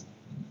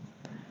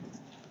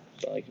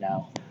 But like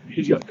now,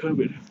 he's got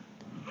COVID.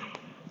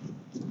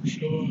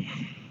 So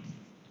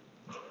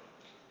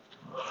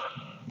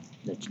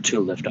there's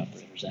 2 Lyft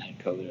operators that had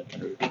COVID at the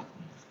route.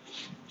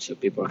 So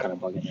people are kind of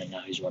bugging it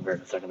now. He's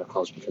wondering if they're going to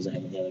close because of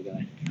him and the other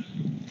guy.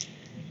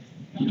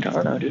 I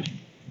don't know, dude.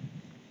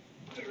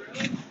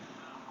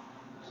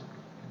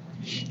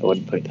 I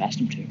wouldn't put it past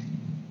him to.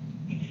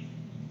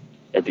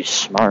 It'd be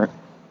smart.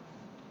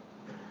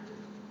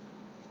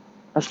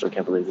 I still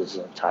can't believe this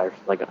is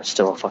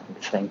still a fucking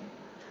thing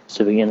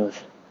to begin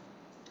with.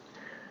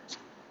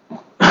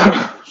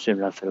 Soon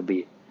enough, it'll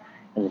be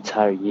an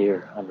entire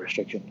year on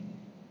restriction.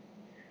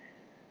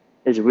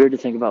 It's weird to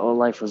think about what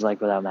life was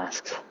like without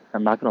masks.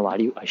 I'm not gonna lie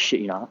to you, I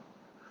shit you not.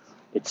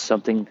 It's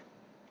something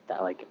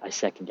that like I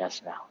second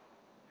guess now.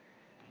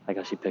 Like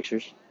I see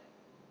pictures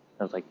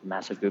of like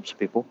massive groups of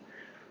people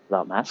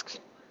without masks,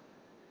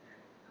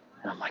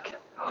 and I'm like,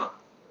 oh,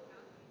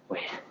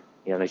 wait,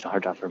 it makes my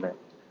heart drop for a minute.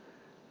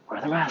 What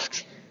are the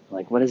masks?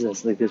 Like, what is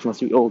this? Like, this must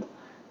be old.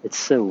 It's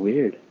so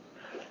weird.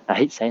 I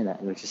hate saying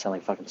that. It makes you sound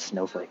like fucking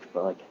snowflake,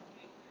 but like,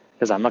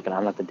 because I'm not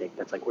the dick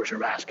that's like, where's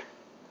your mask?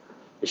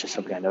 It's just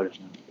something I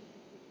noticed now.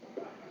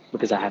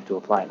 Because I have to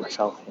apply it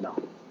myself, you know.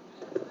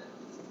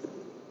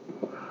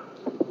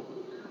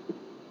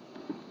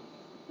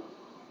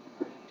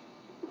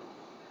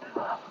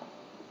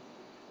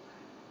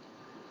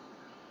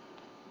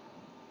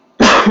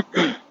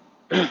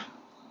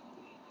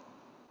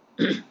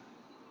 It's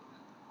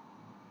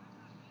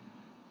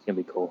gonna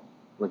be cool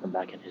looking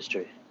back in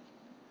history,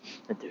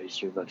 at the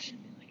history books,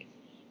 like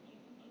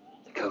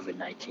the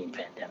COVID-19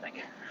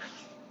 pandemic.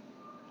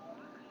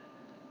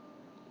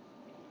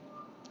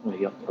 There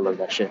you go. I love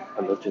that shit.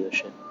 I love through this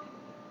shit.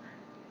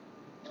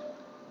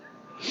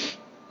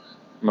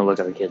 I'm gonna look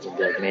at our kids and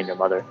be like, me and your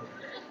mother,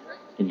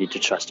 you need to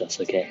trust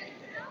us, okay?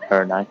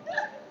 Her and I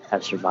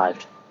have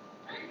survived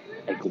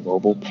a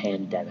global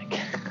pandemic.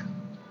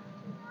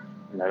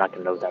 And they're not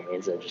gonna know what that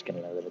means. They're just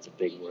gonna know that it's a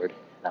big word.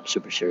 And I'm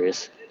super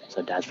serious.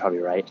 So Dad's probably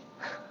right.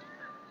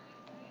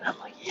 And I'm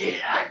like,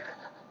 yeah.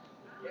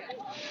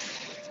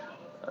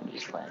 I'm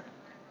just playing.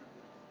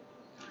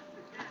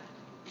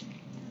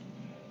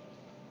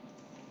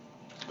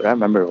 But I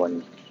remember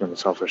when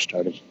this all first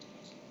started,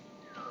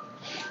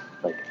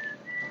 like,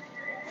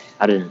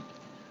 I didn't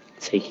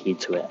take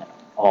heed to it at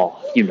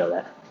all. You know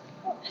that.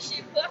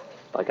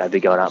 Like, I'd be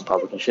going out in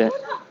public and shit.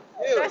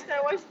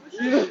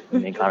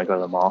 Me and Connor go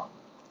to the mall.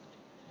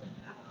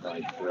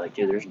 We're like,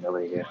 dude, there's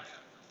nobody here.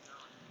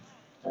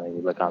 And then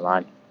we look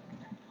online.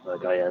 We're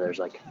like, oh yeah, there's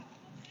like...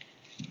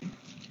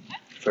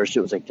 First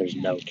it was like, there's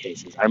no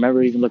cases. I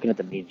remember even looking at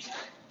the memes.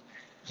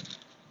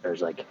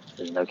 There's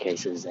no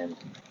cases in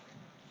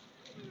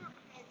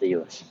the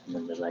U.S. And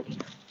then there's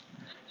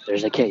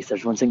a case.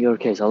 There's one singular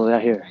case all the way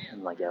out here. And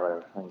I'm like, yeah,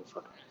 whatever. I don't give a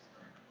fuck.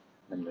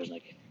 And then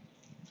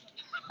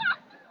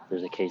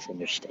there's a case in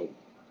your state.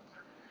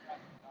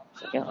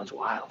 It's like, yeah, that's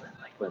wild.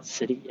 Like, what,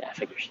 city? Yeah,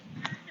 figures.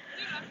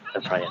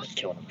 They'll probably end up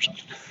killing him or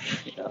something.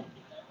 You know?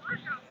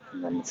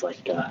 And then it's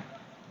like,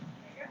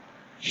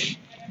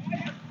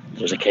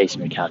 there's a case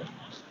in your county.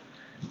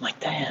 I'm like,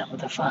 damn, what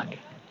the fuck?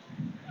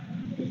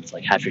 And it's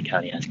like half your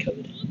county has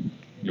COVID.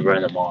 And we're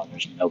in the mall and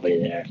there's nobody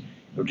there.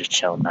 We're just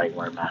chilling, not even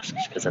wearing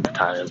masks, because at the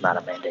time it was not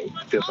a mandate.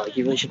 People were like,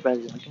 you really should wear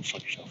these. I'm like, go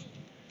fuck yourself.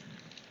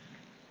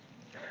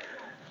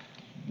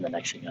 And the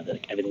next thing you know,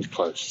 like, everything's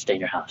closed. Stay in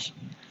your house.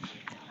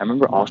 I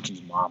remember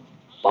Austin's mom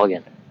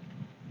bugging.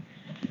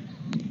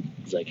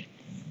 It's like,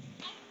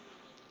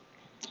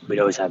 we'd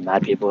always have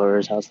mad people over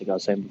his house, like I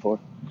was saying before.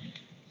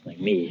 Like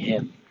me,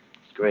 him,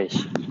 Grace,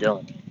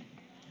 Dylan,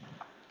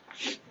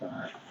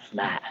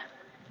 Matt.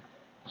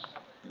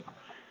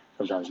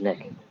 Sometimes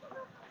Nick.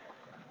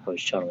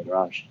 Always chilling in the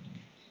garage.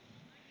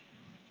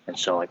 And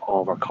so, like,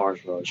 all of our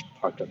cars were always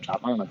parked up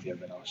top. I don't know if you've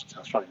ever been to Austin's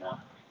house, probably not.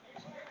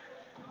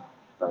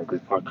 But, like, we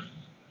park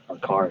our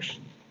cars,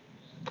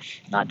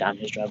 not down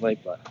his driveway,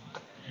 but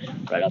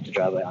right up the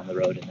driveway on the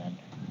road and then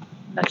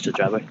next to the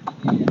driveway.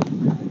 And,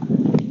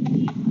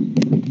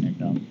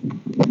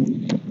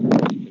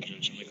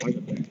 there's so many cars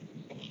up there.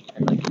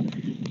 And, like, I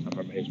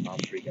remember his mom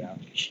freaking out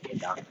because she came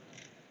down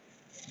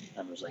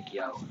and was like,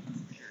 yo,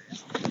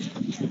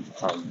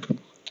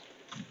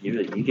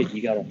 You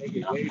gotta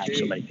not have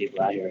so many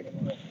people out here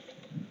anymore.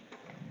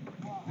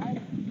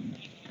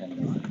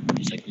 And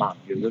he's like, Mom,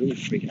 you're literally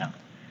freaking out.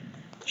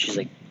 She's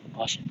like,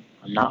 Austin,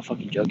 I'm not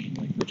fucking joking.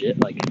 Like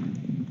legit, like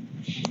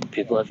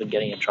people have been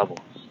getting in trouble.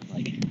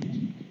 Like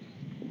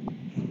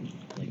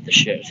the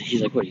sheriff.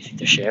 He's like, what do you think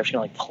the sheriff's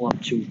gonna like pull up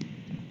to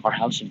our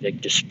house and be like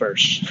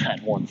disperse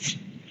at once?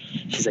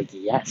 She's like,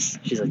 yes.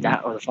 She's like,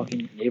 that or the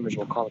fucking neighbors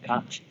will call the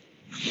cops.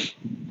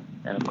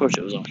 And of course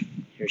it was on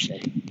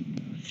hearsay.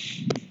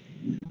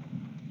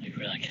 Like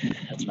we're like,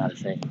 that's not a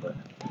thing, but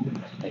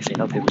next thing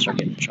you know, people start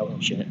getting in trouble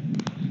and shit.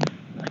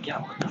 Like, yo,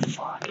 what the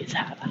fuck is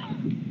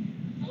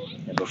happening?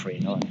 And before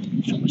you know it,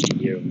 it's almost a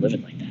year of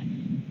living like that.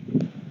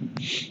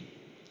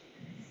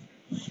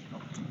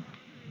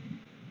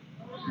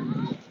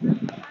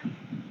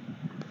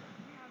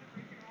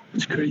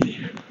 It's crazy.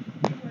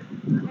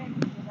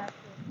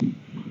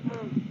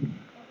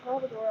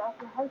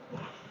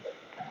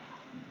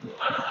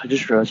 I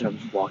just realized I'm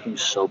walking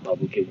so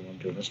publicly when I'm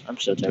doing this. I'm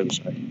so terribly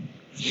sorry.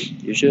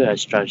 Usually I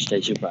try to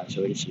stay super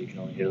isolated so you can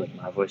only hear like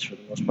my voice for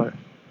the most part.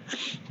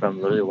 But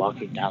I'm literally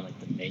walking down like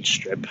the main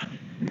strip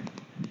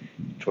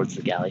towards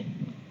the galley.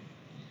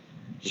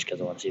 Just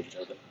because I want to see if it's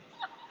open.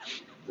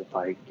 I'll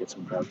probably get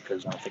some grub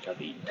because I don't think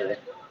I've eaten today.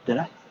 Did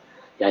I?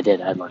 Yeah, I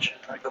did. I had lunch.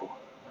 Alright, cool.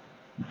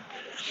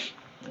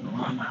 Oh,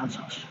 my hot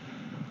sauce.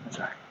 That's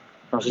alright.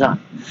 No, it's not.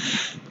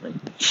 Like,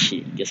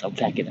 shit, guess I'm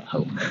packing at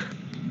home.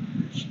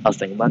 I was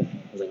thinking about it.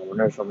 I was like, I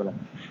wonder if I'm gonna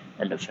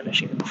end up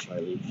finishing it before I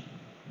leave.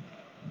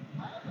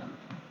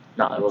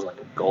 No, it wasn't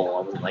like a goal.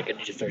 I wasn't like, I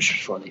need to finish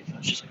before I leave. I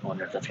was just like, I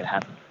wonder if that's gonna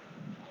happen.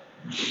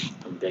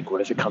 I'm like,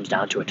 what if it comes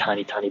down to a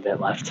tiny, tiny bit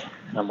left?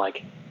 And I'm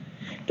like,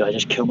 do I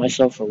just kill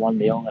myself for one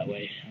meal? That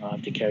way I don't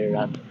have to carry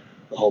around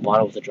the whole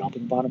bottle with a drop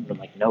in the bottom. But I'm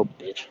like, no,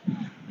 bitch.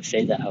 I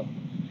saved that hoe.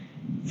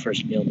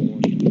 First meal in the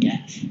morning is gonna be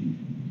gas.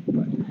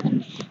 But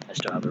I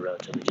still have a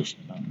relatively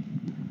decent amount.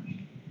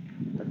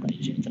 I'm not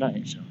using it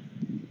tonight, so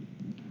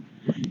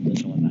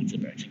that's why I went back to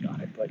the barracks and got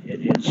it. But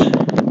it is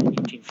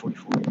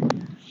 1844.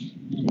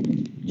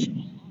 So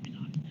I'll be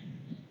not.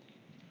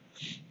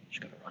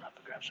 Just gotta run up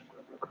and grab some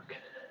grub real quick.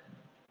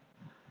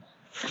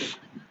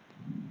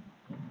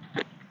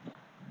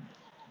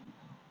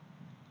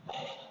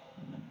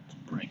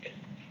 Break.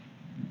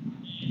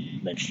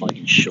 Been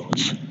fucking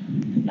shorts.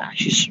 I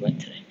actually sweat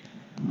today.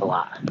 A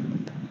lot.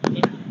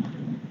 Yeah.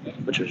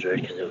 Which was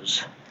weird because it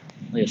was,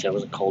 like I said, it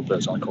wasn't cold, but it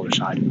was on the colder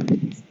side.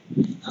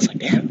 I was like,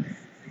 damn.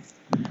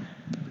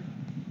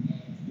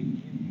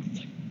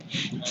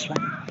 I sweat.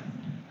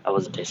 I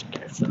wasn't tasting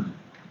carrots though.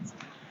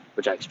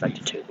 Which I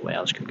expected to, the way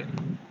I was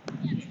cooking.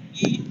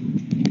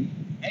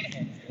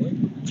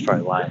 That's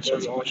probably why I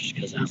sweat so much, just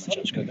because of how much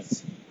I was cooking.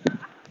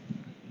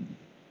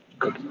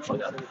 Cooking the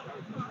fuck up.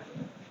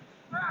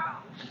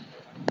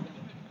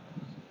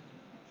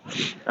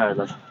 Alright,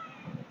 love.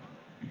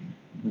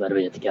 I'm about to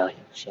be at the galley,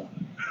 so.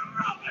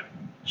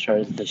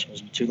 Sorry that this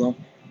wasn't too long.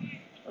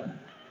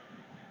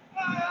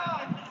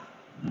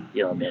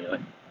 You love me anyway.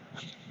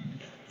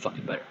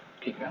 Fucking better.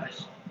 Kick your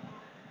ass.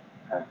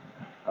 Alright.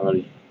 I love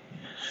you.